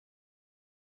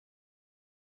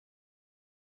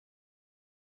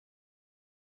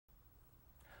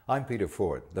I'm Peter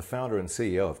Ford, the founder and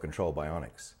CEO of Control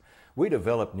Bionics. We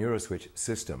developed NeuroSwitch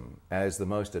system as the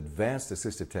most advanced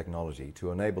assistive technology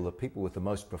to enable the people with the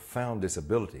most profound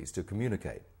disabilities to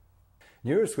communicate.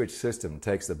 NeuroSwitch system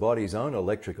takes the body's own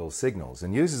electrical signals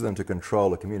and uses them to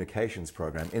control a communications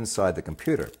program inside the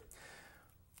computer.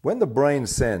 When the brain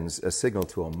sends a signal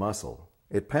to a muscle,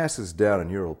 it passes down a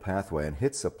neural pathway and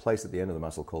hits a place at the end of the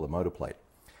muscle called the motor plate.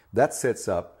 That sets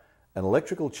up an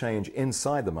electrical change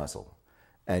inside the muscle.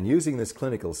 And using this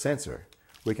clinical sensor,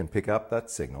 we can pick up that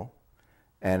signal,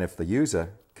 and if the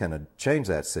user can change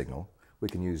that signal, we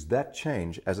can use that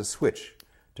change as a switch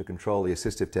to control the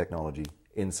assistive technology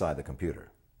inside the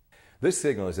computer. This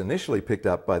signal is initially picked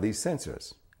up by these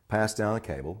sensors, passed down the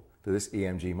cable to this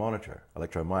EMG monitor,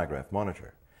 electromyograph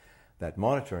monitor. That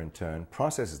monitor in turn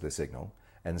processes the signal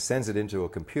and sends it into a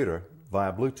computer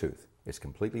via Bluetooth. It's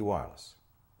completely wireless.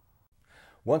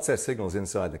 Once that signal is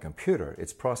inside the computer,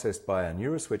 it's processed by a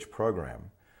NeuroSwitch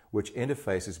program which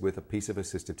interfaces with a piece of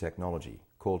assistive technology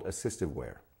called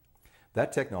assistiveware.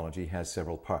 That technology has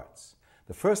several parts.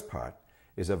 The first part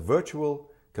is a virtual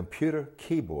computer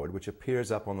keyboard which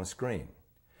appears up on the screen.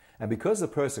 And because the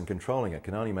person controlling it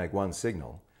can only make one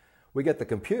signal, we get the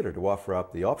computer to offer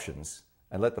up the options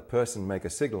and let the person make a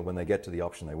signal when they get to the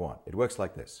option they want. It works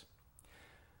like this.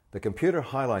 The computer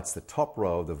highlights the top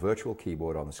row of the virtual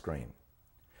keyboard on the screen.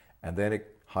 And then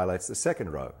it highlights the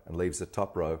second row and leaves the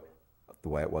top row the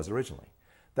way it was originally.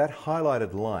 That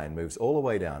highlighted line moves all the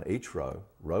way down each row,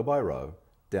 row by row,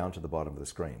 down to the bottom of the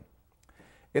screen.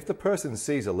 If the person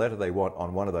sees a letter they want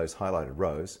on one of those highlighted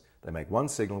rows, they make one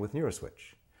signal with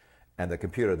NeuroSwitch. And the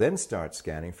computer then starts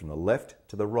scanning from the left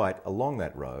to the right along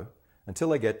that row until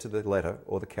they get to the letter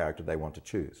or the character they want to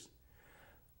choose.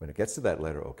 When it gets to that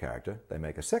letter or character, they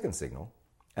make a second signal,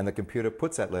 and the computer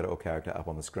puts that letter or character up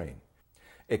on the screen.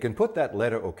 It can put that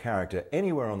letter or character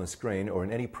anywhere on the screen or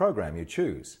in any program you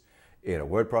choose, in a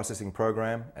word processing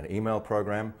program, an email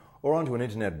program, or onto an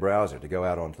internet browser to go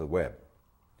out onto the web.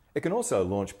 It can also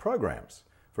launch programs.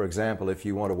 For example, if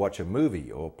you want to watch a movie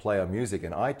or play a music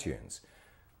in iTunes,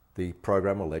 the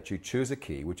program will let you choose a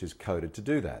key which is coded to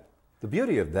do that. The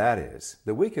beauty of that is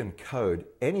that we can code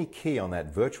any key on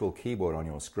that virtual keyboard on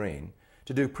your screen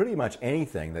to do pretty much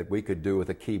anything that we could do with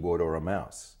a keyboard or a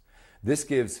mouse. This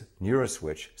gives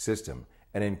NeuroSwitch system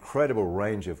an incredible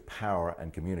range of power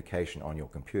and communication on your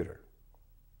computer.